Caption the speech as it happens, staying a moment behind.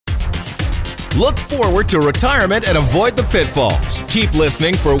Look forward to retirement and avoid the pitfalls. Keep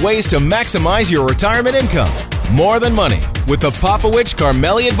listening for ways to maximize your retirement income. More Than Money with the Popowich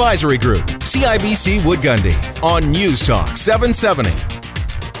Carmeli Advisory Group, CIBC Wood Gundy, on News Talk 770.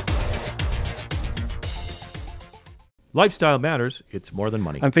 Lifestyle matters. It's more than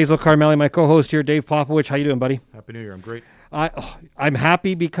money. I'm Faisal Carmeli, my co-host here, Dave Popowich. How you doing, buddy? Happy New Year. I'm great. I'm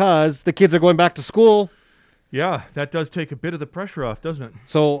happy because the kids are going back to school. Yeah, that does take a bit of the pressure off, doesn't it?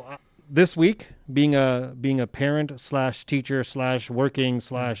 So this week, being a parent slash teacher slash working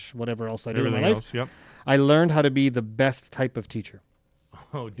slash whatever else I do in my life, yep. I learned how to be the best type of teacher.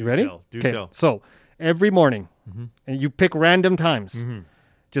 Oh, You ready? Tell. So every morning, Mm-hmm. and you pick random times. Mm-hmm.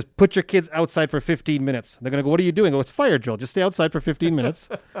 Just put your kids outside for 15 minutes. They're going to go, what are you doing? I go, it's fire drill. Just stay outside for 15 minutes.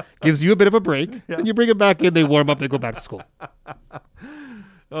 Gives you a bit of a break. Yeah. And you bring them back in, they warm up, they go back to school.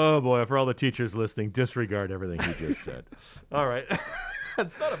 Oh, boy, for all the teachers listening, disregard everything you just said. All right.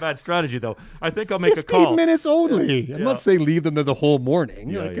 It's not a bad strategy, though. I think I'll make a call. 15 minutes only. Yeah. I'm not saying leave them there the whole morning.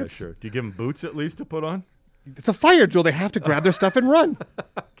 Yeah, Like, yeah, sure. Do you give them boots at least to put on? It's a fire drill. They have to grab their stuff and run.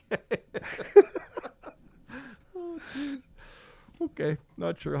 Okay.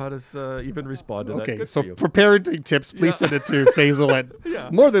 Not sure how to even respond to that. Okay, Good so for you. for parenting tips, please send it to Faisal at Yeah.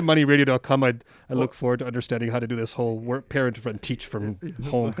 morethanmoneyradio.com. I look forward to understanding how to do this whole parent and teach from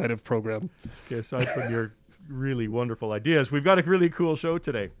home kind of program. Okay, aside from your really wonderful ideas, we've got a really cool show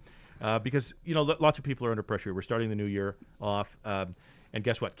today because, lots of people are under pressure. We're starting the new year off. And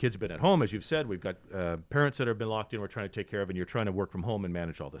guess what? Kids have been at home, as you've said. We've got parents that have been locked in we're trying to take care of, and you're trying to work from home and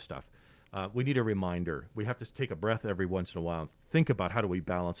manage all this stuff. We need a reminder. We have to take a breath every once in a while and think about how do we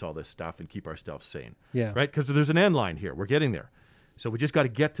balance all this stuff and keep ourselves sane. Yeah. Right? Because there's an end line here. We're getting there. So we just got to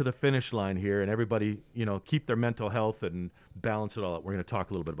get to the finish line here, and everybody, keep their mental health and balance it all out. We're going to talk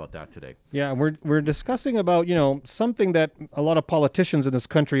a little bit about that today. Yeah, we're discussing about, something that a lot of politicians in this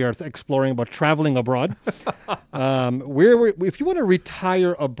country are exploring about traveling abroad. If you want to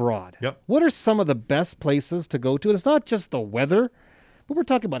retire abroad, Yep. what are some of the best places to go to? And it's not just the weather, but we're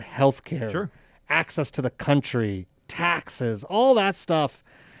talking about healthcare, Sure. access to the country, taxes, all that stuff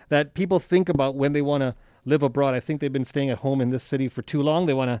that people think about when they want to live abroad. I think they've been staying at home in this city for too long.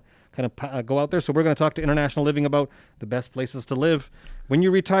 They want to kind of go out there. So we're going to talk to International Living about the best places to live when you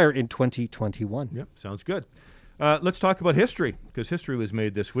retire in 2021. Yep, sounds good. Let's talk about history, because history was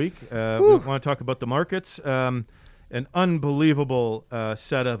made this week. We want to talk about the markets. An unbelievable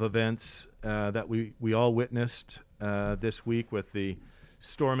set of events that we all witnessed this week with the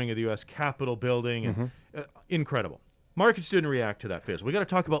storming of the U.S. Capitol building. And, incredible. Markets didn't react to that, Fizz. We got to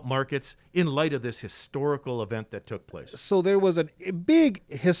talk about markets in light of this historical event that took place. So there was a big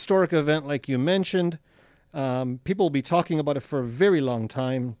historic event, like you mentioned. People will be talking about it for a very long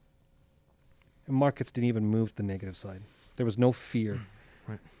time. And markets didn't even move to the negative side. There was no fear.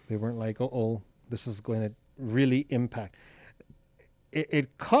 Right. They weren't like, this is going to really impact.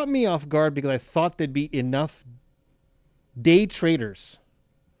 It caught me off guard because I thought there'd be enough day traders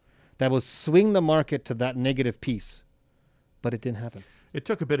that would swing the market to that negative piece. But it didn't happen. It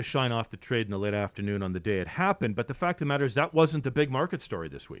took a bit of shine off the trade in the late afternoon on the day it happened, but the fact of the matter is that wasn't the big market story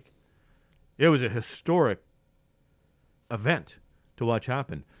this week. It was a historic event to watch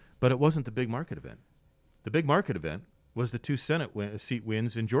happen, but it wasn't the big market event. The big market event was the 2 Senate seat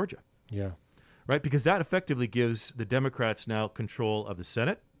wins in Georgia. Yeah. Right? Because that effectively gives the Democrats now control of the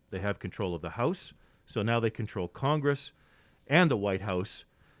Senate. They have control of the House. So now they control Congress and the White House.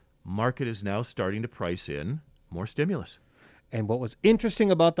 Market is now starting to price in more stimulus. And what was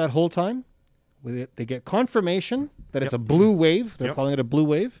interesting about that whole time, they get confirmation that it's Yep. a blue wave. They're Yep. calling it a blue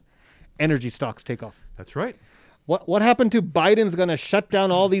wave. Energy stocks take off. That's right. What happened to Biden's going to shut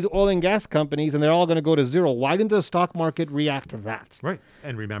down all these oil and gas companies and they're all going to go to zero? Why didn't the stock market react to that? Right.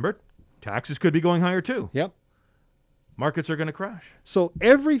 And remember, taxes could be going higher too. Yep. Markets are going to crash. So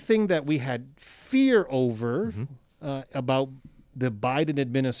everything that we had fear over about the Biden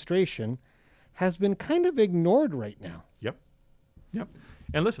administration has been kind of ignored right now. Yep.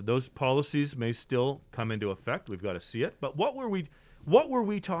 And listen, those policies may still come into effect. We've got to see it. But what were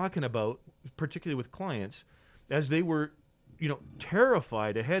we talking about, particularly with clients, as they were,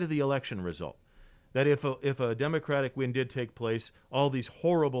 terrified ahead of the election result, that if a Democratic win did take place, all these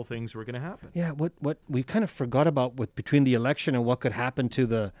horrible things were going to happen. Yeah, what we kind of forgot about between the election and what could happen to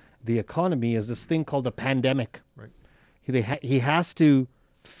the economy is this thing called the pandemic. Right. He has to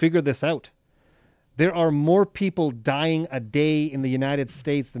figure this out. There are more people dying a day in the United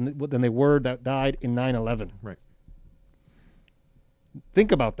States than they were that died in 9/11. Right.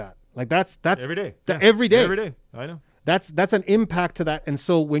 Think about that. Like that's Every day. Every day. Every day. I know. That's an impact to that. And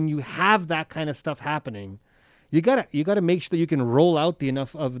so when you have that kind of stuff happening, You gotta make sure that you can roll out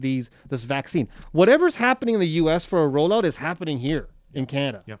enough of this vaccine. Whatever's happening in the U.S. for a rollout is happening here in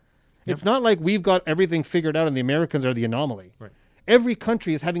Canada. Yep. It's not like we've got everything figured out and the Americans are the anomaly. Right. Every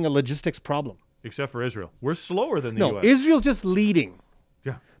country is having a logistics problem. Except for Israel. We're slower than the No, U.S. Israel's just leading.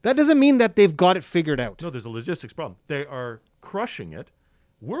 Yeah. That doesn't mean that they've got it figured out. No, there's a logistics problem. They are crushing it.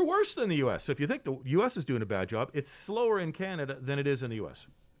 We're worse than the U.S. So if you think the U.S. is doing a bad job, it's slower in Canada than it is in the U.S.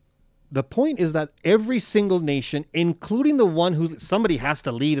 The point is that every single nation, including the one somebody has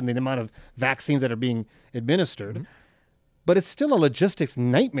to lead in the amount of vaccines that are being administered, but it's still a logistics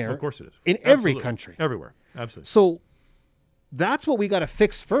nightmare. Of course it is. In every country. Everywhere. Absolutely. So that's what we got to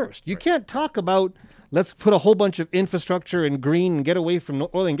fix first. You can't talk about let's put a whole bunch of infrastructure in green and get away from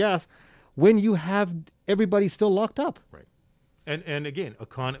oil and gas when you have everybody still locked up. Right. And again,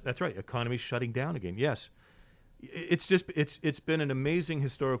 that's right. Economy's shutting down again. Yes. It's been an amazing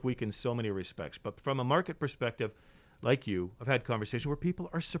historic week in so many respects. But from a market perspective, like you, I've had conversations where people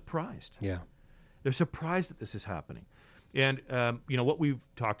are surprised. Yeah. They're surprised that this is happening. And what we've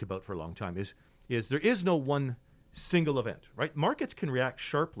talked about for a long time is there is no one single event, right? Markets can react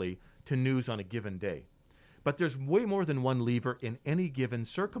sharply to news on a given day, but there's way more than one lever in any given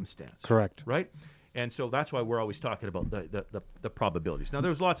circumstance. Correct. Right? And so that's why we're always talking about the probabilities. Now,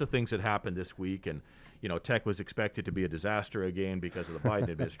 there's lots of things that happened this week, and tech was expected to be a disaster again because of the Biden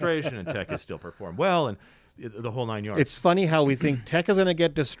administration, and tech has still performed well, and the whole 9 yards. It's funny how we think tech is going to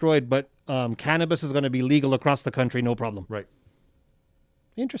get destroyed, but cannabis is going to be legal across the country, no problem. Right.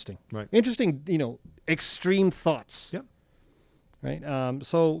 Interesting. Right. Interesting, extreme thoughts. Yep. Right.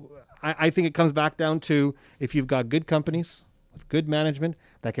 So I think it comes back down to if you've got good companies with good management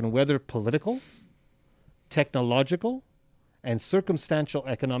that can weather political, technological, and circumstantial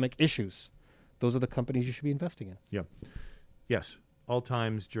economic issues, those are the companies you should be investing in. Yeah. Yes. All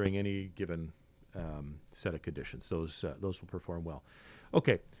times during any given set of conditions, those will perform well.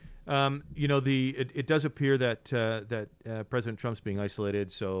 Okay. It does appear that President Trump's being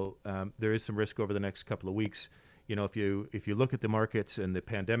isolated, so there is some risk over the next couple of weeks. If you look at the markets and the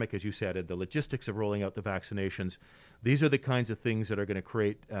pandemic, as you said, and the logistics of rolling out the vaccinations, these are the kinds of things that are going to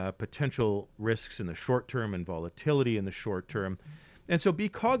create potential risks in the short term and volatility in the short term. And so be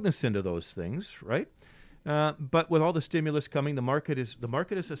cognizant of those things, right? But with all the stimulus coming, the market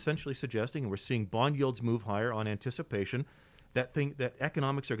is essentially suggesting, and we're seeing bond yields move higher on anticipation, that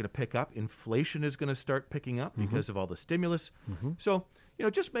economics are going to pick up. Inflation is going to start picking up because of all the stimulus. So,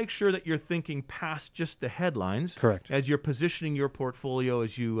 just make sure that you're thinking past just the headlines. Correct. As you're positioning your portfolio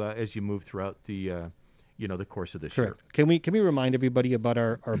as you move throughout the course of this year. Can we remind everybody about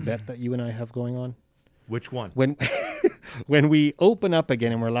our bet that you and I have going on? Which one? When we open up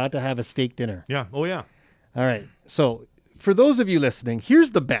again and we're allowed to have a steak dinner. Yeah. Oh, yeah. All right. So for those of you listening,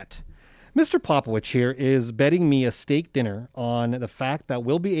 here's the bet. Mr. Popowich here is betting me a steak dinner on the fact that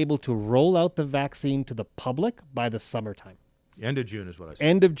we'll be able to roll out the vaccine to the public by the summertime. End of June is what I said.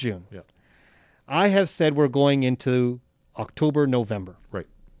 End of June. Yeah. I have said we're going into October, November. Right.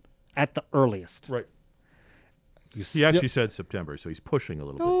 At the earliest. Right. He actually said September, so he's pushing a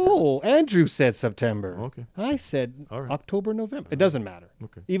little bit. Oh, Andrew said September. Okay. I said right. October, November. It doesn't matter.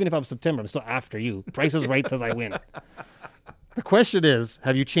 Okay. Even if I'm September, I'm still after you. Price is Right says I win. The question is,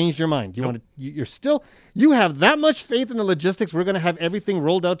 have you changed your mind? You have that much faith in the logistics? We're going to have everything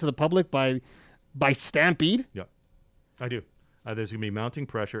rolled out to the public by stampede? Yeah, I do. There's going to be mounting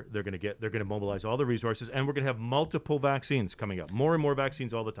pressure. They're going to mobilize all the resources, and we're going to have multiple vaccines coming up. More and more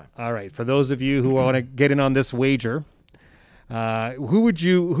vaccines all the time. All right. For those of you who want to get in on this wager, who would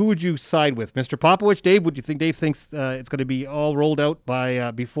you side with, Mr. Popowich? Dave, would you think Dave thinks it's going to be all rolled out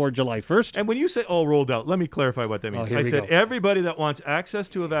by before July 1st? And when you say all rolled out, let me clarify what that means. I said everybody that wants access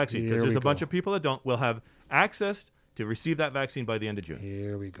to a vaccine, because there's a bunch of people that don't, will have access to receive that vaccine by the end of June.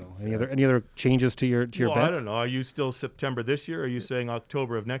 Here we go. Any other changes to your bet? I don't know. Are you still September this year, or are you saying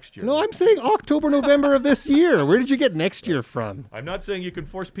October of next year? No, I'm saying October, November of this year. Where did you get next year from? I'm not saying you can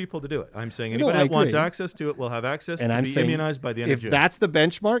force people to do it. I'm saying anybody that wants access to it will have access to be immunized by the end of June. If that's the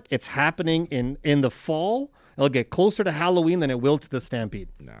benchmark, it's happening in the fall. It'll get closer to Halloween than it will to the Stampede.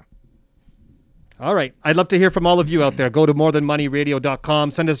 No. All right. I'd love to hear from all of you out there. Go to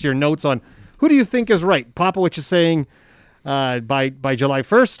morethanmoneyradio.com. Send us your notes on who do you think is right. Popowich is saying by July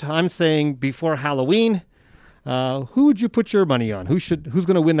 1st. I'm saying before Halloween. Who would you put your money on? Who's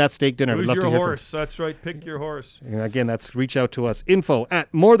going to win that steak dinner? Who's your horse? That's right. Pick your horse. And again, reach out to us.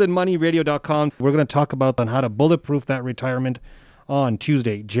 Info@morethanmoneyradio.com. We're going to talk about how to bulletproof that retirement on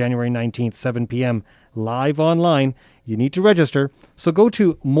Tuesday, January 19th, 7 p.m., live online. You need to register. So go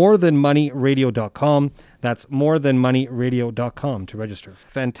to morethanmoneyradio.com. That's morethanmoneyradio.com to register.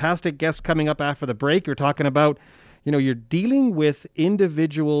 Fantastic guest coming up after the break. You're talking about, you're dealing with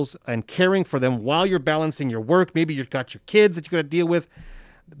individuals and caring for them while you're balancing your work. Maybe you've got your kids that you've got to deal with.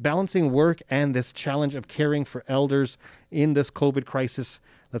 Balancing work and this challenge of caring for elders in this COVID crisis.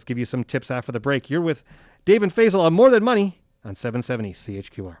 Let's give you some tips after the break. You're with Dave and Faisal on More Than Money on 770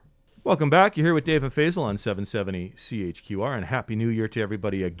 CHQR. Welcome back. You're here with Dave and Faisal on 770 CHQR, and Happy New Year to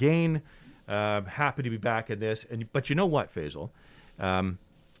everybody again. Happy to be back in this. But you know what, Faisal?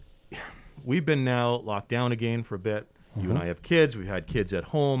 We've been now locked down again for a bit. You and I have kids. We've had kids at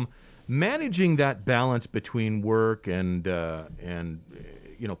home. Managing that balance between work and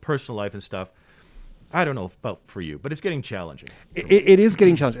personal life and stuff, I don't know about for you, but it's getting challenging. It is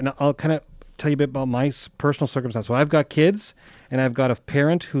getting challenging. And I'll kind of tell you a bit about my personal circumstance. So I've got kids, and I've got a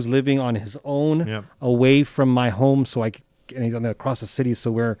parent who's living on his own away from my home. So and he's across the city,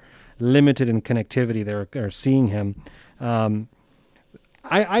 so we're limited in connectivity there, or seeing him.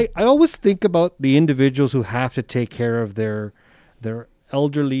 I always think about the individuals who have to take care of their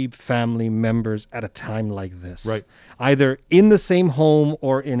elderly family members at a time like this. Right. Either in the same home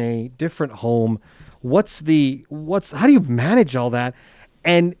or in a different home. How do you manage all that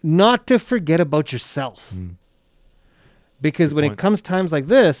and not to forget about yourself? Because when it comes times like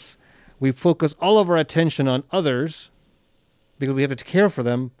this, we focus all of our attention on others because we have to care for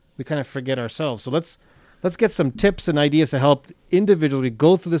them. We kind of forget ourselves. So let's get some tips and ideas to help individuals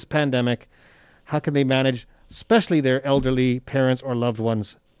go through this pandemic. How can they manage, especially their elderly parents or loved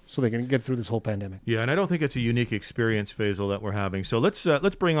ones, so they can get through this whole pandemic? Yeah, and I don't think it's a unique experience, Faisal, that we're having. So let's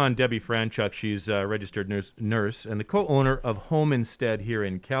bring on Debbie Franchuk. She's a registered nurse and the co-owner of Home Instead here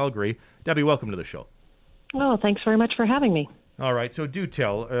in Calgary. Debbie, welcome to the show. Oh, thanks very much for having me. All right, so do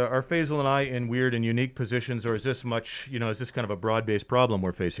tell, are Faisal and I in weird and unique positions, or is this is this kind of a broad-based problem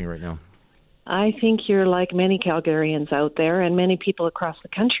we're facing right now? I think you're like many Calgarians out there and many people across the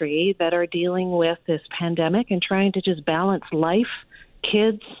country that are dealing with this pandemic and trying to just balance life,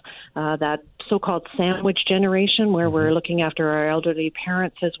 kids, that so-called sandwich generation where we're looking after our elderly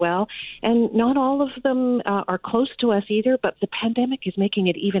parents as well. And not all of them are close to us either, but the pandemic is making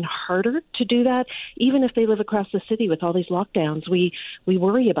it even harder to do that. Even if they live across the city with all these lockdowns, we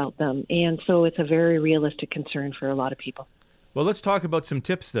worry about them. And so it's a very realistic concern for a lot of people. Well, let's talk about some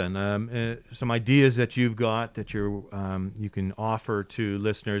tips then, some ideas that you've got that you can offer to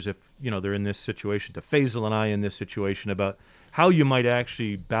listeners if they're in this situation, to Faisal and I in this situation, about how you might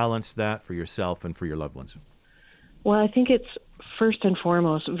actually balance that for yourself and for your loved ones. Well, I think it's first and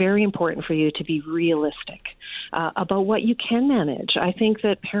foremost very important for you to be realistic about what you can manage. I think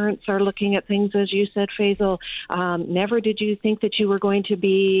that parents are looking at things, as you said, Faisal. Never did you think that you were going to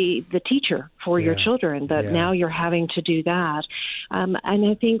be the teacher for your children, but now you're having to do that. And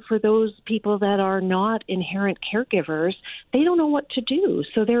I think for those people that are not inherent caregivers, they don't know what to do.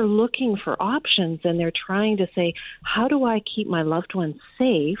 So they're looking for options, and they're trying to say, how do I keep my loved ones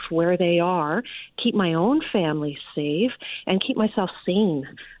safe where they are, keep my own family safe, and keep myself sane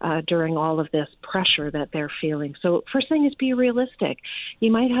during all of this pressure that they're feeling. So first thing is be realistic.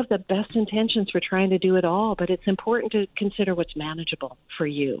 You might have the best intentions for trying to do it all, but it's important to consider what's manageable for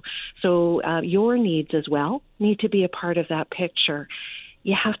you. So your needs as well need to be a part of that picture.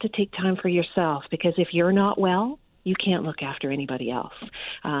 You have to take time for yourself, because if you're not well, you can't look after anybody else.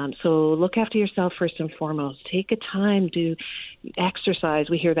 So look after yourself first and foremost. Take a time to exercise.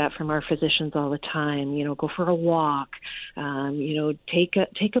 We hear that from our physicians all the time. Go for a walk. Take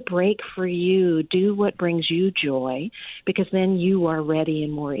a break for you. Do what brings you joy, because then you are ready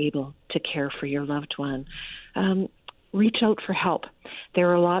and more able to care for your loved one. Reach out for help.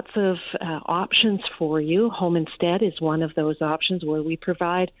 There are lots of options for you. Home Instead is one of those options where we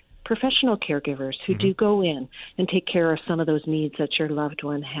provide professional caregivers who do go in and take care of some of those needs that your loved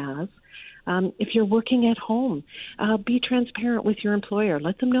one has. If you're working at home, be transparent with your employer.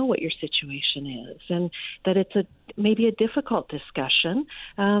 Let them know what your situation is, and that it's maybe a difficult discussion,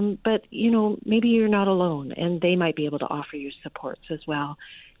 but maybe you're not alone, and they might be able to offer you supports as well.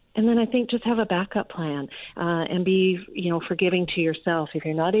 And then I think just have a backup plan and be forgiving to yourself. If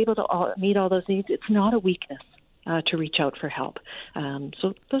you're not able to meet all those needs, it's not a weakness to reach out for help.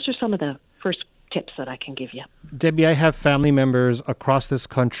 So those are some of the first tips that I can give you. Debbie, I have family members across this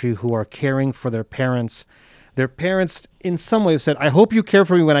country who are caring for their parents. Their parents, in some way, have said, I hope you care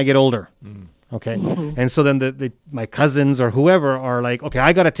for me when I get older. Okay? And so then my cousins or whoever are like, okay,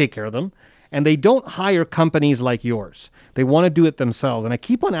 I got to take care of them. And they don't hire companies like yours. They want to do it themselves. And I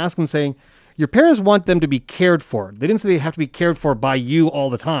keep on asking, saying, your parents want them to be cared for. They didn't say they have to be cared for by you all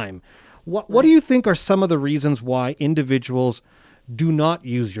the time. What do you think are some of the reasons why individuals do not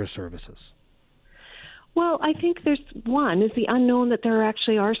use your services? Well, I think there's one is the unknown that there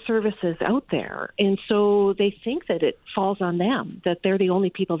actually are services out there. And so they think that it falls on them, that they're the only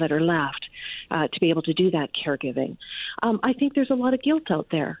people that are left to be able to do that caregiving. I think there's a lot of guilt out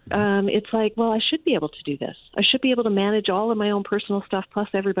there. It's like, well, I should be able to do this. I should be able to manage all of my own personal stuff plus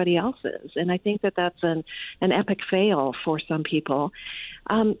everybody else's. And I think that that's an epic fail for some people.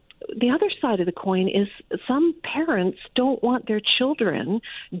 The other side of the coin is some parents don't want their children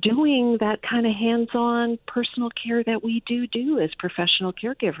doing that kind of hands-on personal care that we do as professional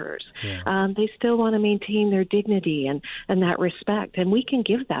caregivers. Yeah. They still want to maintain their dignity and that respect, and we can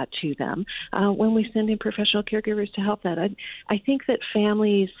give that to them when we send in professional caregivers to help that. I think that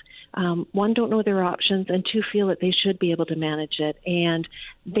families, one, don't know their options, and two, feel that they should be able to manage it. And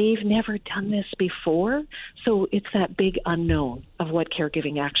they've never done this before, so it's that big unknown of what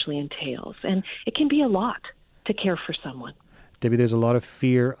caregiving actually entails. And it can be a lot to care for someone. Debbie, there's a lot of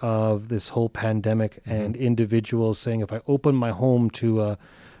fear of this whole pandemic and individuals saying, if I open my home to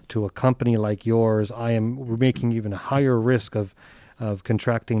a company like yours, I am making even a higher risk of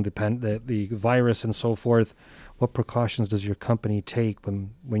contracting the virus and so forth. What precautions does your company take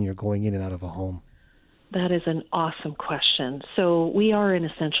when you're going in and out of a home? That is an awesome question. So we are an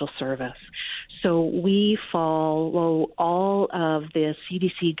essential service. So we follow all of the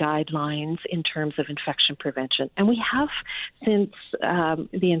CDC guidelines in terms of infection prevention. And we have since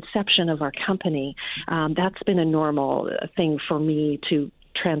the inception of our company. That's been a normal thing for me to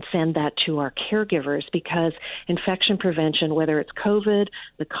transcend that to our caregivers, because infection prevention, whether it's COVID,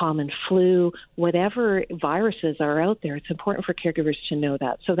 the common flu, whatever viruses are out there, it's important for caregivers to know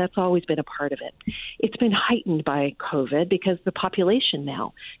that. So that's always been a part of it. It's been heightened by COVID because the population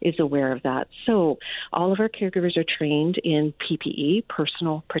now is aware of that. So all of our caregivers are trained in PPE,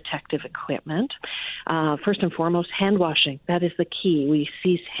 personal protective equipment. First and foremost, hand washing. That is the key. We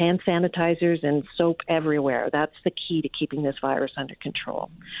see hand sanitizers and soap everywhere. That's the key to keeping this virus under control.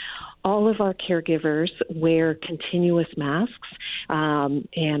 All of our caregivers wear continuous masks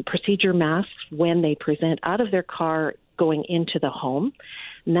and procedure masks when they present out of their car going into the home.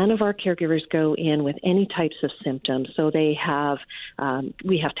 None of our caregivers go in with any types of symptoms. So we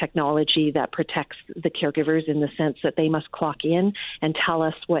have technology that protects the caregivers in the sense that they must clock in and tell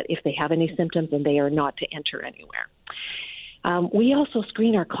us if they have any symptoms, and they are not to enter anywhere. We also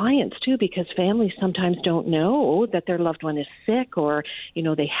screen our clients, too, because families sometimes don't know that their loved one is sick or,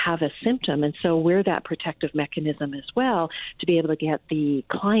 they have a symptom. And so we're that protective mechanism as well to be able to get the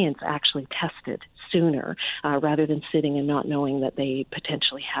clients actually tested sooner rather than sitting and not knowing that they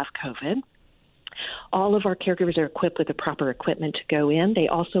potentially have COVID. All of our caregivers are equipped with the proper equipment to go in. They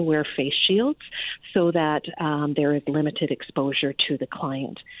also wear face shields so that there is limited exposure to the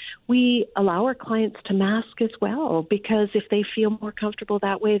client. We allow our clients to mask as well, because if they feel more comfortable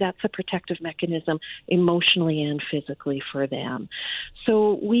that way, that's a protective mechanism emotionally and physically for them.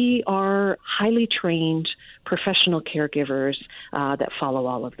 So we are highly trained professional caregivers that follow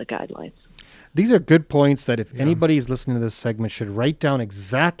all of the guidelines. These are good points that if anybody is listening to this segment should write down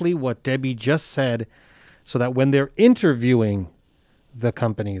exactly what Debbie just said, so that when they're interviewing the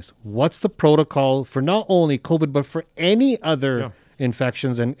companies, what's the protocol for not only COVID, but for any other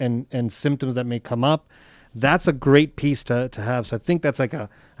infections and symptoms that may come up. That's a great piece to have. So I think that's like a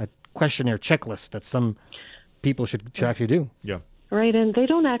questionnaire checklist that some people should actually do. Yeah. Right, and they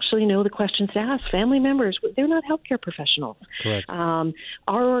don't actually know the questions to ask. Family members, they're not healthcare professionals. Correct. Our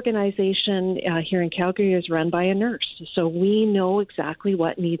organization here in Calgary is run by a nurse, so we know exactly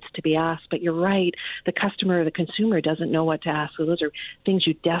what needs to be asked. But you're right, the customer or the consumer doesn't know what to ask, so those are things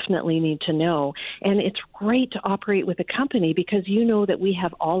you definitely need to know. And it's great to operate with a company because you know that we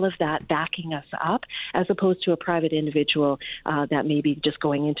have all of that backing us up, as opposed to a private individual that may be just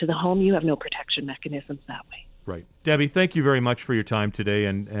going into the home. You have no protection mechanisms that way. Right. Debbie, thank you very much for your time today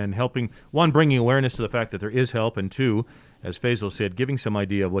and helping, one, bringing awareness to the fact that there is help, and two, as Faisal said, giving some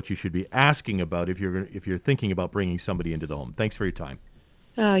idea of what you should be asking about if you're thinking about bringing somebody into the home. Thanks for your time.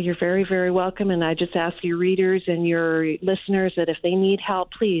 You're very, very welcome, and I just ask your readers and your listeners that if they need help,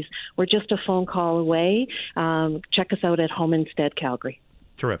 please, we're just a phone call away. Check us out at Home Instead Calgary.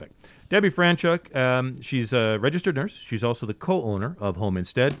 Terrific. Debbie Franchuk, she's a registered nurse. She's also the co-owner of Home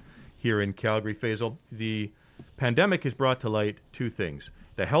Instead here in Calgary. Faisal, the pandemic has brought to light two things: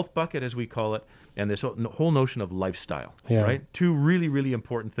 the health bucket, as we call it, and this whole notion of lifestyle, right? Two really, really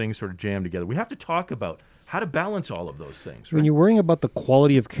important things sort of jammed together. We have to talk about how to balance all of those things. Right? When you're worrying about the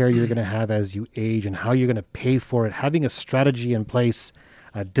quality of care you're going to have as you age and how you're going to pay for it, having a strategy in place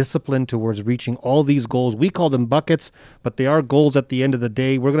discipline towards reaching all these goals. We call them buckets, but they are goals at the end of the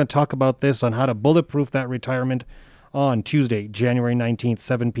day. We're going to talk about this on how to bulletproof that retirement on Tuesday, January 19th,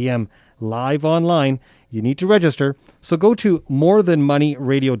 7 p.m. live online. You need to register. So go to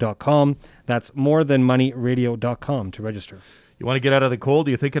morethanmoneyradio.com. That's morethanmoneyradio.com to register. You want to get out of the cold?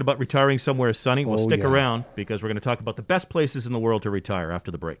 Are you thinking about retiring somewhere sunny? Well, stick yeah. around because we're going to talk about the best places in the world to retire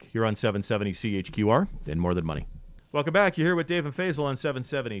after the break. You're on 770 CHQR and More Than Money. Welcome back. You're here with Dave and Faisal on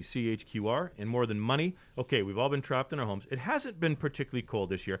 770 CHQR and More Than Money. Okay, we've all been trapped in our homes. It hasn't been particularly cold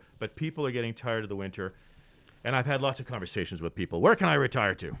this year, but people are getting tired of the winter. And I've had lots of conversations with people. Where can I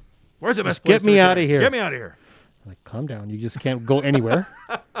retire to? Where's the best place Get me out of here. Get me out of here. Like, calm down. You just can't go anywhere.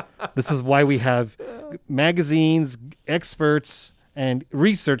 This is why we have magazines, experts, and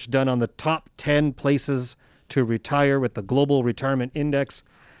research done on the top 10 places to retire with the Global Retirement Index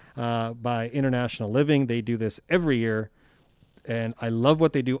by International Living. They do this every year, and I love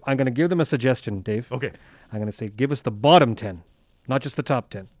what they do. I'm going to give them a suggestion, Dave. Okay. I'm going to say give us the bottom 10, not just the top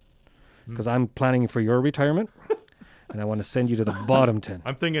 10, because I'm planning for your retirement. And I want to send you to the bottom 10.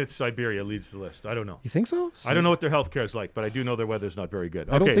 I'm thinking it's Siberia leads the list. I don't know. You think so? I don't know what their health care is like, but I do know their weather's not very good.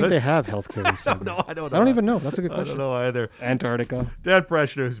 I don't think they have health care in Siberia. No, I don't know. I don't even know. That's a good question. I don't know either. Antarctica. Dan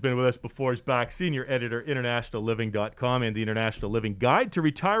Preschner, who's been with us before, is back. Senior editor, internationalliving.com and the International Living Guide to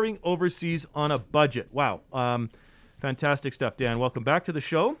Retiring Overseas on a Budget. Wow. Fantastic stuff, Dan. Welcome back to the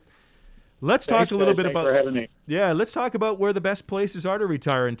show. Let's talk a little bit about. Thanks for having me. Yeah, let's talk about where the best places are to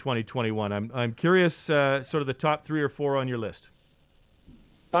retire in 2021. I'm curious, sort of the top 3 or 4 on your list.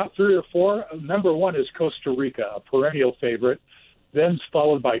 Top 3 or 4. Number 1 is Costa Rica, a perennial favorite. Then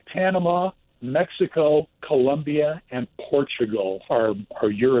followed by Panama, Mexico, Colombia, and Portugal, our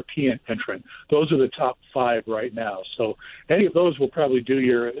European entrant. Those are the top 5 right now. So any of those will probably do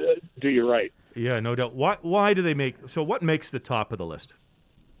you right. Yeah, no doubt. Why do they make? So what makes the top of the list?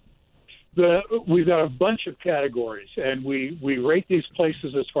 We've got a bunch of categories, and we rate these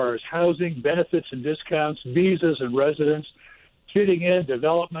places as far as housing, benefits and discounts, visas and residence, fitting in,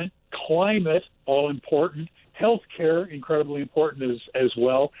 development, climate, all important, healthcare, incredibly important as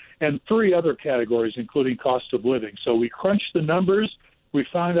well, and 3 other categories, including cost of living. So we crunched the numbers, we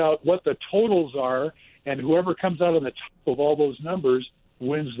found out what the totals are, and whoever comes out on the top of all those numbers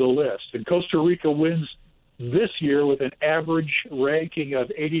wins the list. And Costa Rica wins this year with an average ranking of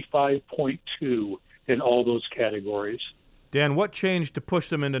 85.2 in all those categories. Dan, what changed to push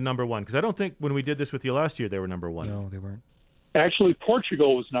them into number 1? Because I don't think when we did this with you last year, they were number 1. No, they weren't. Actually,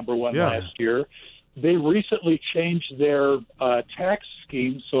 Portugal was number 1 last year. They recently changed their tax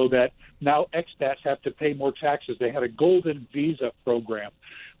scheme so that now expats have to pay more taxes. They had a golden visa program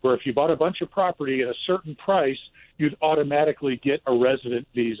where if you bought a bunch of property at a certain price, you'd automatically get a resident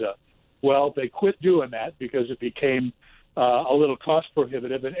visa. Well, they quit doing that because it became a little cost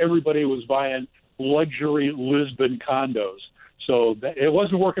prohibitive, and everybody was buying luxury Lisbon condos. So it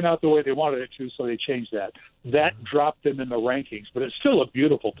wasn't working out the way they wanted it to, so they changed that. That dropped them in the rankings, but it's still a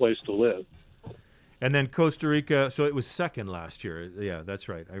beautiful place to live. And then Costa Rica, so it was second last year. Yeah, that's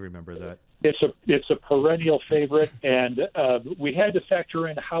right. I remember that. It's a perennial favorite, and we had to factor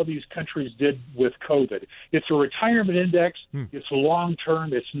in how these countries did with COVID. It's a retirement index. It's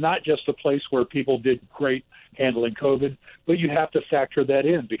long-term. It's not just a place where people did great handling COVID, but you have to factor that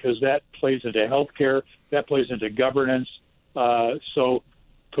in because that plays into healthcare, that plays into governance. So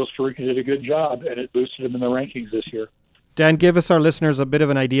Costa Rica did a good job, and it boosted them in the rankings this year. Dan, give us our listeners a bit of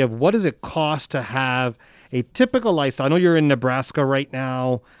an idea of what does it cost to have a typical lifestyle. I know you're in Nebraska right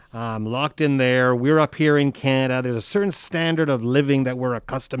now, locked in there. We're up here in Canada. There's a certain standard of living that we're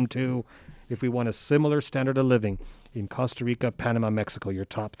accustomed to. If we want a similar standard of living in Costa Rica, Panama, Mexico, your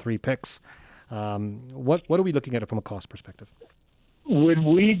top 3 picks, what are we looking at it from a cost perspective? When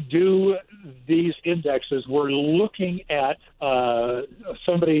we do these indexes, we're looking at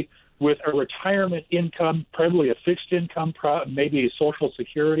somebody with a retirement income, probably a fixed income, maybe a Social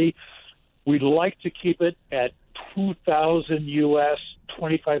Security. We'd like to keep it at $2,000 US,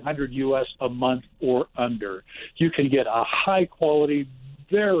 $2,500 US a month or under. You can get a high quality,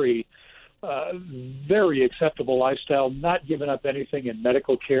 very acceptable lifestyle, not giving up anything in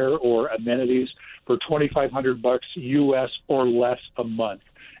medical care or amenities for $2,500 US or less a month.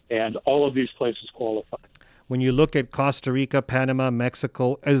 And all of these places qualify. When you look at Costa Rica, Panama,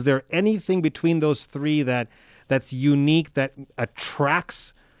 Mexico, is there anything between those 3 that's unique, that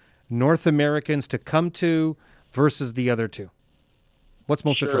attracts North Americans to come to versus the other 2? What's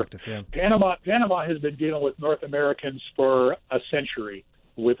most attractive? Yeah. Panama has been dealing with North Americans for a century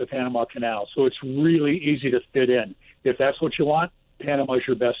with the Panama Canal, so it's really easy to fit in. If that's what you want, Panama is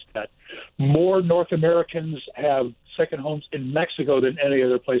your best bet. More North Americans have second homes in Mexico than any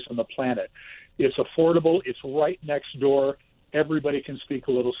other place on the planet. It's affordable. It's right next door. Everybody can speak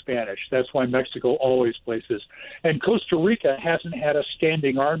a little Spanish. That's why Mexico always places. And Costa Rica hasn't had a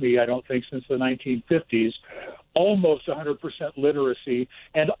standing army, I don't think, since the 1950s. Almost 100% literacy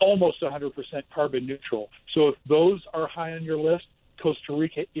and almost 100% carbon neutral. So if those are high on your list, Costa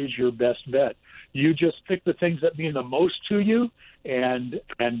Rica is your best bet. You just pick the things that mean the most to you and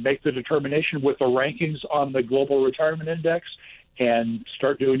make the determination with the rankings on the Global Retirement Index and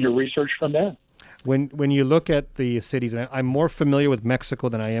start doing your research from there. When you look at the cities, and I'm more familiar with Mexico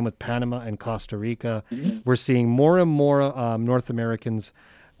than I am with Panama and Costa Rica, we're seeing more and more North Americans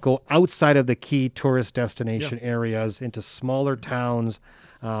go outside of the key tourist destination areas into smaller towns,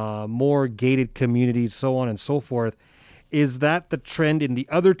 more gated communities, so on and so forth. Is that the trend in the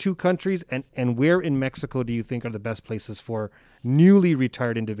other two countries? And where in Mexico do you think are the best places for newly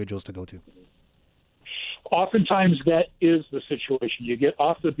retired individuals to go to? Oftentimes that is the situation. You get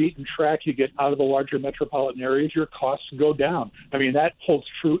off the beaten track, you get out of the larger metropolitan areas, your costs go down. I mean, that holds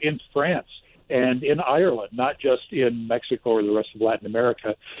true in France and in Ireland, not just in Mexico or the rest of Latin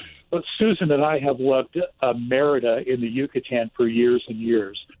America. But Susan and I have loved Mérida in the Yucatan for years and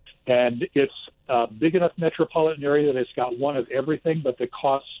years. And it's a big enough metropolitan area that it's got one of everything, but the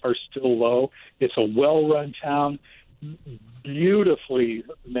costs are still low. It's a well-run town, beautifully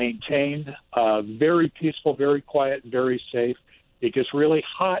maintained, very peaceful, very quiet, very safe. It gets really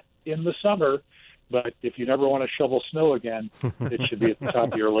hot in the summer, but if you never want to shovel snow again, it should be at the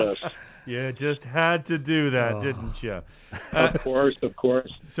top of your list. You just had to do that, didn't you? Of course.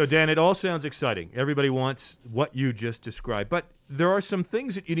 So, Dan, it all sounds exciting. Everybody wants what you just described, but there are some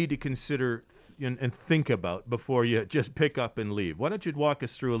things that you need to consider and think about before you just pick up and leave. Why don't you walk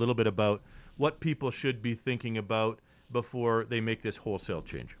us through a little bit about what people should be thinking about before they make this wholesale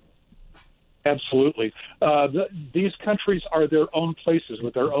change? Absolutely. These countries are their own places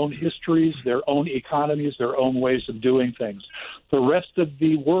with their own histories, their own economies, their own ways of doing things. The rest of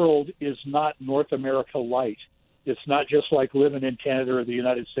the world is not North America light. It's not just like living in Canada or the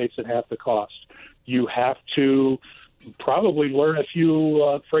United States at half the cost. You have to probably learn a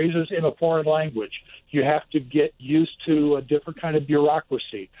few phrases in a foreign language. You have to get used to a different kind of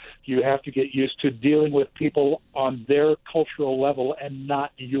bureaucracy. You have to get used to dealing with people on their cultural level and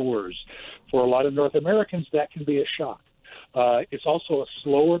not yours. For a lot of North Americans, that can be a shock. It's also a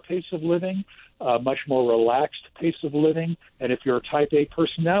slower pace of living, a much more relaxed pace of living. And if you're a type A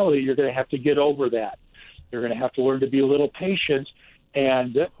personality, you're going to have to get over that. You're going to have to learn to be a little patient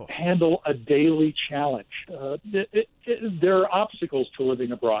and handle a daily challenge. There are obstacles to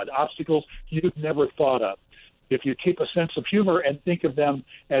living abroad, obstacles you've never thought of. If you keep a sense of humor and think of them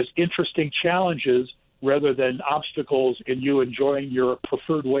as interesting challenges rather than obstacles in you enjoying your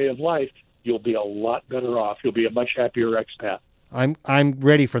preferred way of life, you'll be a lot better off. You'll be a much happier expat. I'm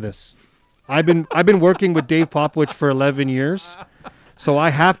ready for this. I've been working with Dave Popowich for 11 years. So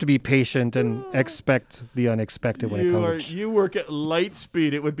I have to be patient and expect the unexpected when it comes. You work at light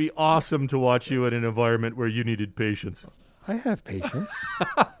speed. It would be awesome to watch you in an environment where you needed patience. I have patience.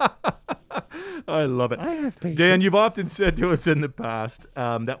 I love it. I have patience. Dan, you've often said to us in the past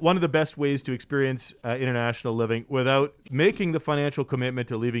that one of the best ways to experience international living without making the financial commitment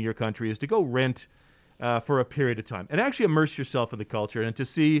to leaving your country is to go rent for a period of time and actually immerse yourself in the culture and to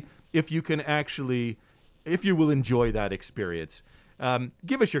see if you will enjoy that experience.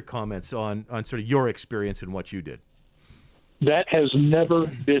 Give us your comments on sort of your experience and what you did. That has never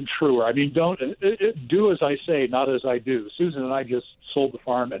been truer. I mean, don't do as I say, not as I do. Susan and I just sold the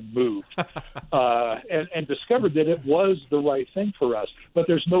farm and moved and discovered that it was the right thing for us. But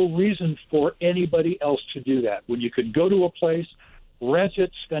there's no reason for anybody else to do that. When you can go to a place, rent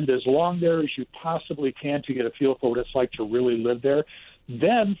it, spend as long there as you possibly can to get a feel for what it's like to really live there.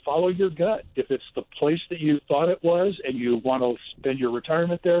 Then follow your gut. If it's the place that you thought it was and you want to spend your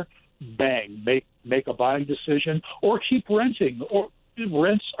retirement there, bang, make a buying decision or keep renting. Or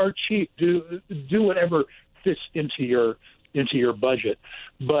rents are cheap. Do whatever fits into your budget.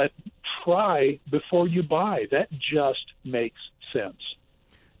 But try before you buy. That just makes sense.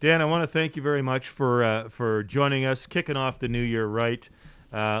 Dan, I want to thank you very much for joining us, kicking off the new year right.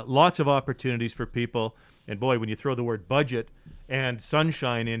 Lots of opportunities for people. And boy, when you throw the word budget and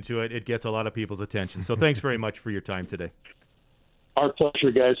sunshine into it, it gets a lot of people's attention. So thanks very much for your time today. Our pleasure,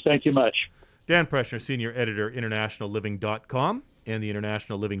 guys. Thank you much. Dan Preschner, Senior Editor, InternationalLiving.com and the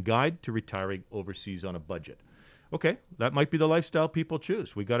International Living Guide to Retiring Overseas on a Budget. Okay, that might be the lifestyle people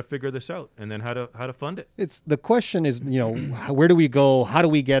choose. We got to figure this out, and then how to fund it. The question is, where do we go? How do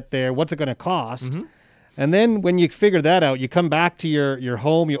we get there? What's it going to cost? Mm-hmm. And then when you figure that out, you come back to your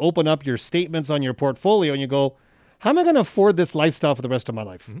home, you open up your statements on your portfolio, and you go, How am I going to afford this lifestyle for the rest of my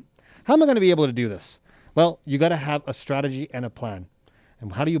life? How am I going to be able to do this? Well, you got to have a strategy and a plan.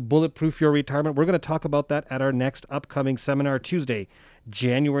 And how do you bulletproof your retirement? We're going to talk about that at our next upcoming seminar Tuesday,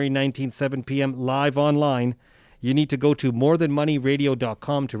 January 19th, 7 p.m. live online. You need to go to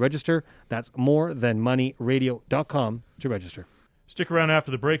morethanmoneyradio.com to register. That's morethanmoneyradio.com to register. Stick around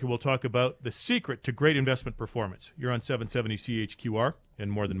after the break and we'll talk about the secret to great investment performance. You're on 770 CHQR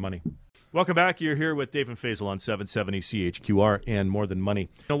and More Than Money. Welcome back. You're here with Dave and Faisal on 770 CHQR and More Than Money.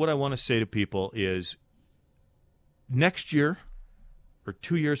 What I want to say to people is next year or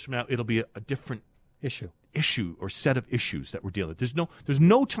 2 years from now, it'll be a different issue or set of issues that we're dealing with. There's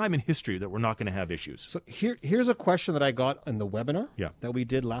no time in history that we're not going to have issues. So here's a question that I got in the webinar that we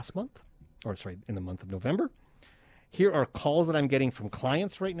did last month, in the month of November. Here are calls that I'm getting from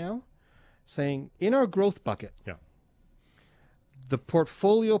clients right now saying, in our growth bucket, the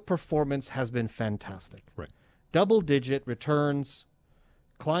portfolio performance has been fantastic. Right. Double-digit returns.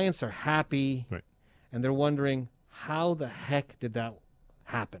 Clients are happy. Right. And they're wondering, how the heck did that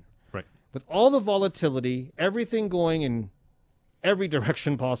happen? Right. With all the volatility, everything going in every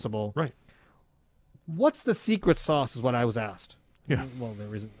direction possible. Right. What's the secret sauce is what I was asked. Yeah. Well,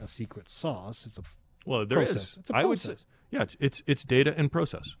 there isn't a secret sauce. It's a there process. is. It's a I would say, it's data and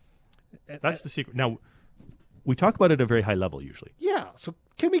process. That's the secret. Now, we talk about it at a very high level usually. Yeah. So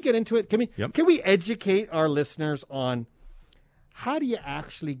can we get into it? Can we educate our listeners on how do you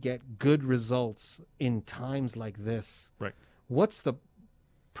actually get good results in times like this? Right. What's the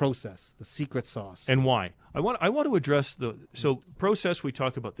process, the secret sauce? And why? I want to address so process, we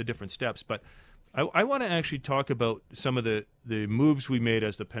talk about the different steps, but I want to actually talk about some of the moves we made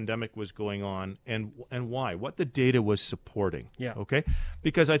as the pandemic was going on and why, what the data was supporting. Yeah. Okay?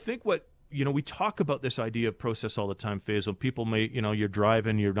 Because I think we talk about this idea of process all the time, Faisal. People may, you're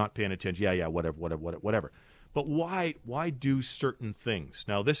driving, you're not paying attention. Yeah, whatever. But why do certain things?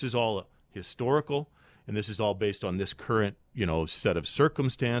 Now, this is all historical, and this is all based on this current, set of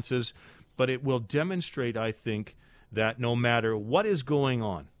circumstances. But it will demonstrate, I think, that no matter what is going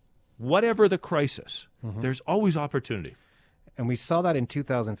on, whatever the crisis, there's always opportunity. And we saw that in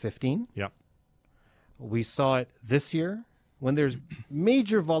 2015. Yeah. We saw it this year. When there's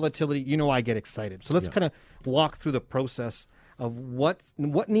major volatility, I get excited. So let's kind of walk through the process of what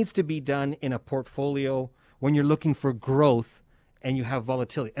needs to be done in a portfolio when you're looking for growth and you have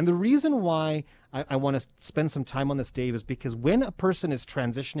volatility. And the reason why I want to spend some time on this, Dave, is because when a person is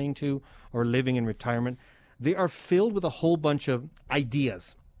transitioning to or living in retirement, they are filled with a whole bunch of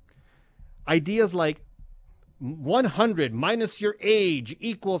ideas. Ideas like 100 minus your age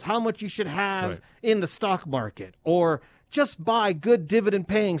equals how much you should have in the stock market, or just buy good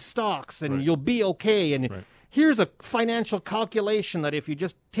dividend-paying stocks and you'll be okay. And here's a financial calculation that if you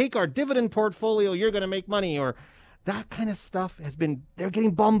just take our dividend portfolio, you're going to make money, or that kind of stuff they're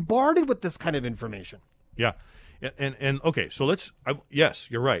getting bombarded with this kind of information. Yeah. And okay, so yes,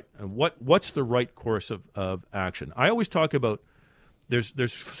 you're right. And what's the right course of action? I always talk about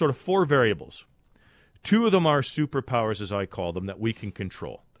there's sort of four variables. Two of them are superpowers, as I call them, that we can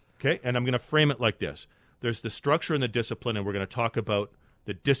control. Okay? And I'm going to frame it like this. There's the structure and the discipline, and we're going to talk about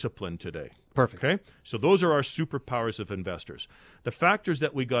the discipline today. Perfect. Okay? So those are our superpowers of investors. The factors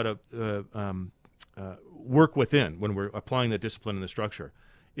that we got to work within when we're applying the discipline and the structure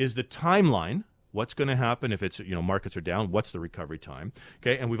is the timeline. What's going to happen if it's, markets are down? What's the recovery time?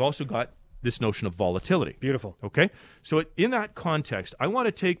 Okay? And we've also got this notion of volatility. Beautiful. Okay? So in that context, I want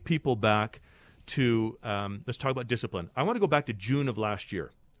to take people back to, let's talk about discipline. I want to go back to June of last year.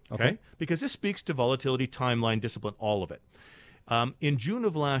 Okay? Because this speaks to volatility, timeline, discipline, all of it. In June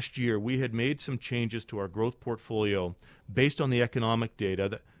of last year, we had made some changes to our growth portfolio based on the economic data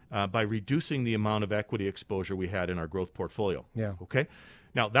that, by reducing the amount of equity exposure we had in our growth portfolio. Yeah. Okay?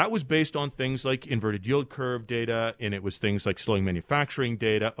 Now, that was based on things like inverted yield curve data, and it was things like slowing manufacturing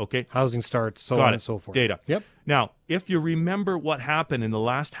data. Okay? Housing starts, so on and so forth. Data. Yep. Now, if you remember what happened in the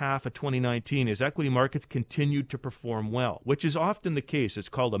last half of 2019 is equity markets continued to perform well, which is often the case. It's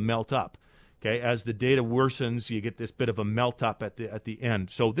called a melt up. Okay, as the data worsens, you get this bit of a melt up at the end.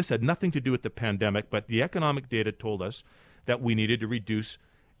 So this had nothing to do with the pandemic, but the economic data told us that we needed to reduce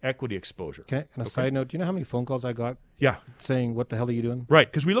equity exposure. Okay, and a side note, do you know how many phone calls I got saying, what the hell are you doing?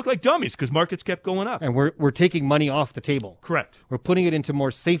 Right, because we look like dummies because markets kept going up. And we're taking money off the table. Correct. We're putting it into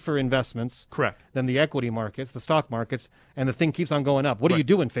more safer investments. Correct. Than the equity markets, the stock markets, and the thing keeps on going up. What are you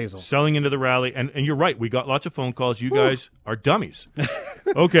doing, Faisal? Selling into the rally, and you're right, we got lots of phone calls. You guys are dummies.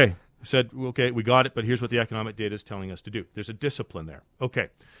 Okay. Said, okay, we got it, but here's what the economic data is telling us to do. There's a discipline there. Okay.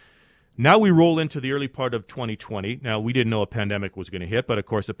 Now we roll into the early part of 2020. Now, we didn't know a pandemic was going to hit, but of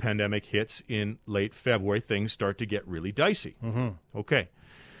course, a pandemic hits in late February. Things start to get really dicey. Mm-hmm. Okay.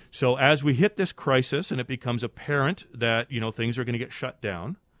 So as we hit this crisis and it becomes apparent that, things are going to get shut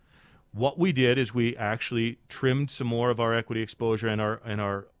down, what we did is we actually trimmed some more of our equity exposure and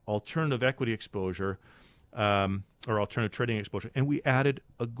our alternative equity exposure, or alternative trading exposure, and we added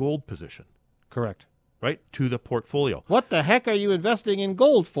a gold position. Correct. Right, to the portfolio. What the heck are you investing in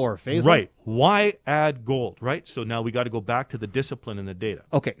gold for, Faisal? Right. Why add gold, right? So now we got to go back to the discipline and the data.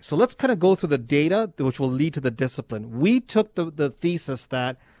 Okay, so let's kind of go through the data, which will lead to the discipline. We took the thesis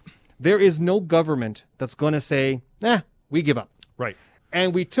that there is no government that's going to say, we give up. Right.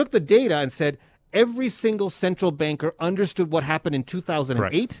 And we took the data and said every single central banker understood what happened in 2008.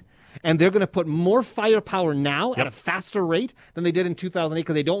 Correct. And they're going to put more firepower now Yep. at a faster rate than they did in 2008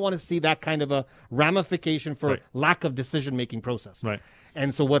 because they don't want to see that kind of a ramification for Right. lack of decision-making process. Right.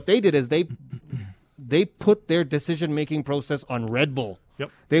 And so what they did is they put their decision-making process on Red Bull.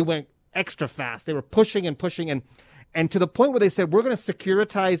 Yep. They went extra fast. They were pushing and pushing and to the point where they said, we're going to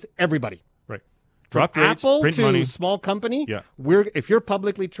securitize everybody. Right. From Drop rates, Apple print to money. small company, Yeah. if you're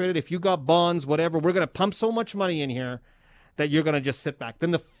publicly traded, if you got bonds, whatever, we're going to pump so much money in here that you're going to just sit back.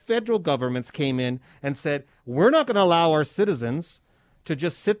 Then the federal governments came in and said, we're not going to allow our citizens to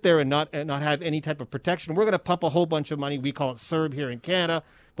just sit there and not have any type of protection. We're going to pump a whole bunch of money. We call it CERB here in Canada,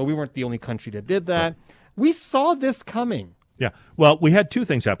 but we weren't the only country that did that. Right. We saw this coming. Yeah. Well, we had two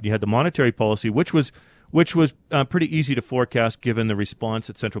things happen. You had the monetary policy, which was pretty easy to forecast given the response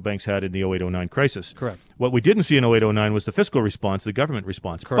that central banks had in the 08-09 crisis. Correct. What we didn't see in 08-09 was the fiscal response, the government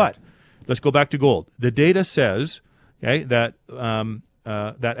response. Correct. But let's go back to gold. The data says that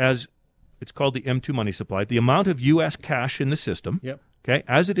as it's called the M2 money supply, the amount of U.S. cash in the system, Yep.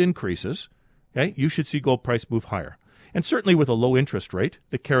 As it increases, you should see gold price move higher. And certainly with a low interest rate,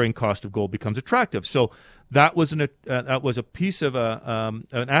 the carrying cost of gold becomes attractive. So that was a piece of an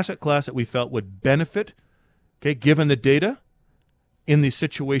asset class that we felt would benefit, given the data in the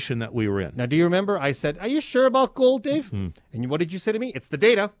situation that we were in. Now, do you remember I said, are you sure about gold, Dave? And what did you say to me? It's the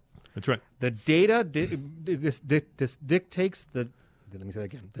data. That's right. The data this dictates the. Let me say that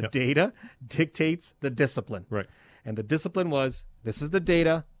again. The data dictates the discipline. Right. And the discipline was, this is the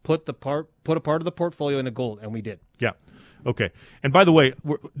data. Put a part of the portfolio into gold, and we did. Yeah. Okay. And by the way,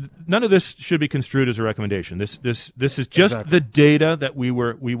 none of this should be construed as a recommendation. This is just Exactly. the data that we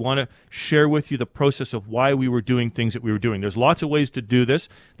want to share with you, the process of why we were doing things that we were doing. There's lots of ways to do this.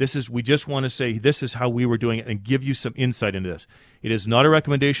 We just want to say this is how we were doing it and give you some insight into this. It is not a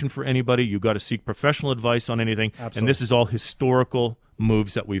recommendation for anybody. You've got to seek professional advice on anything. Absolutely. And this is all historical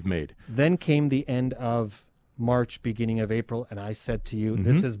moves that we've made. Then came the end of March, beginning of April, and I said to you,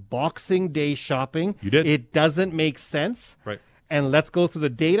 this is Boxing Day shopping. You did. It doesn't make sense. Right. And let's go through the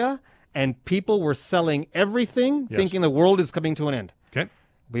data. And people were selling everything, thinking the world is coming to an end. Okay.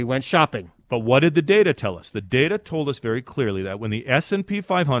 We went shopping. But what did the data tell us? The data told us very clearly that when the S&P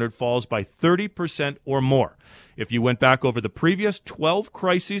 500 falls by 30% or more, if you went back over the previous 12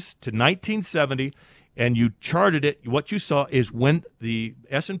 crises to 1970 and you charted it, what you saw is when the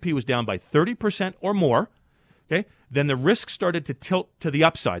S&P was down by 30% or more, then the risk started to tilt to the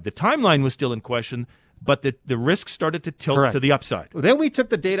upside. The timeline was still in question, but the risk started to tilt Correct. to the upside. Then we took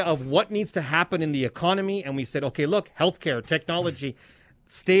the data of what needs to happen in the economy, and we said, okay, look, healthcare, technology,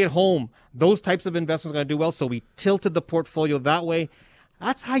 stay at home, those types of investments are going to do well. So we tilted the portfolio that way.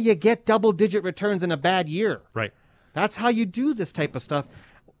 That's how you get double-digit returns in a bad year. Right. That's how you do this type of stuff.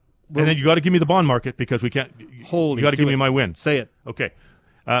 And then you got to give me the bond market because we can't. You got to give me my win. Say it. Okay.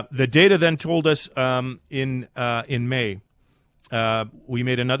 The data then told us in May we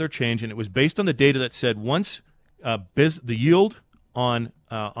made another change, and it was based on the data that said once the yield on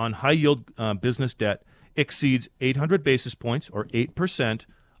high yield business debt exceeds 800 basis points or 8%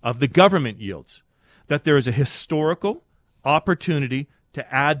 of the government yields, that there is a historical opportunity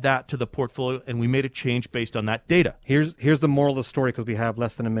to add that to the portfolio, and we made a change based on that data. Here's the moral of the story, because we have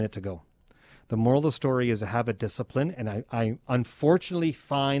less than a minute to go. The moral of the story is to have a discipline, and I unfortunately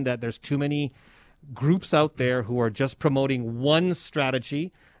find that there's too many groups out there who are just promoting one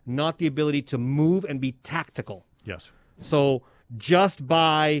strategy, not the ability to move and be tactical. Yes. So just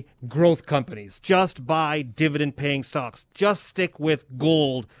buy growth companies, just buy dividend-paying stocks, just stick with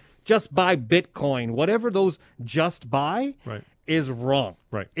gold, just buy Bitcoin, whatever those just buy is wrong.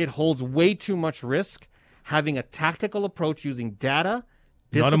 Right. It holds way too much risk. Having a tactical approach using data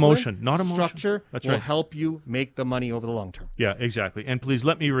Discipline, not emotion. Not emotion. Structure That's will right. help you make the money over the long term. Yeah, exactly. And please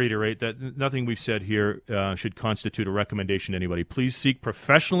let me reiterate that nothing we've said here should constitute a recommendation to anybody. Please seek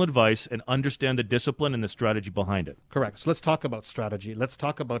professional advice and understand the discipline and the strategy behind it. Correct. So let's talk about strategy. Let's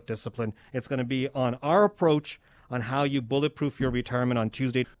talk about discipline. It's going to be on our approach on how you bulletproof your retirement on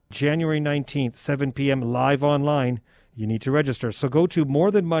Tuesday, January 19th, 7 p.m. live online. You need to register. So go to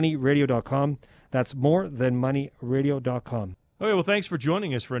morethanmoneyradio.com. That's morethanmoneyradio.com. Okay, well, thanks for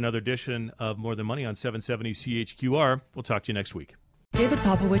joining us for another edition of More Than Money on 770 CHQR. We'll talk to you next week. David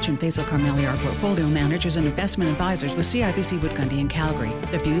Popovich and Faisal Carmeli are portfolio managers and investment advisors with CIBC Wood Gundy in Calgary.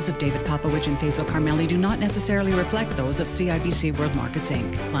 The views of David Popovich and Faisal Carmeli do not necessarily reflect those of CIBC World Markets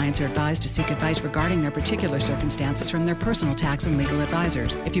Inc. Clients are advised to seek advice regarding their particular circumstances from their personal tax and legal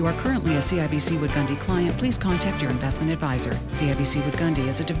advisors. If you are currently a CIBC Wood Gundy client, please contact your investment advisor. CIBC Wood Gundy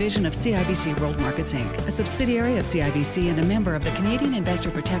is a division of CIBC World Markets Inc., a subsidiary of CIBC and a member of the Canadian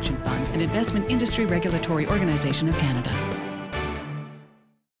Investor Protection Fund, an investment industry regulatory organization of Canada.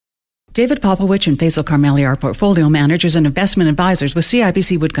 David Popovich and Faisal Carmeli are portfolio managers and investment advisors with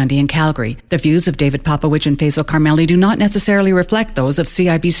CIBC Wood Gundy in Calgary. The views of David Popovich and Faisal Carmeli do not necessarily reflect those of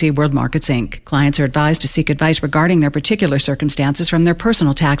CIBC World Markets Inc. Clients are advised to seek advice regarding their particular circumstances from their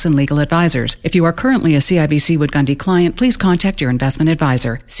personal tax and legal advisors. If you are currently a CIBC Wood Gundy client, please contact your investment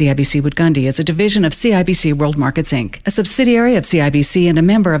advisor. CIBC Wood Gundy is a division of CIBC World Markets Inc., a subsidiary of CIBC and a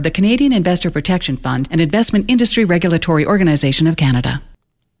member of the Canadian Investor Protection Fund, an investment industry regulatory organization of Canada.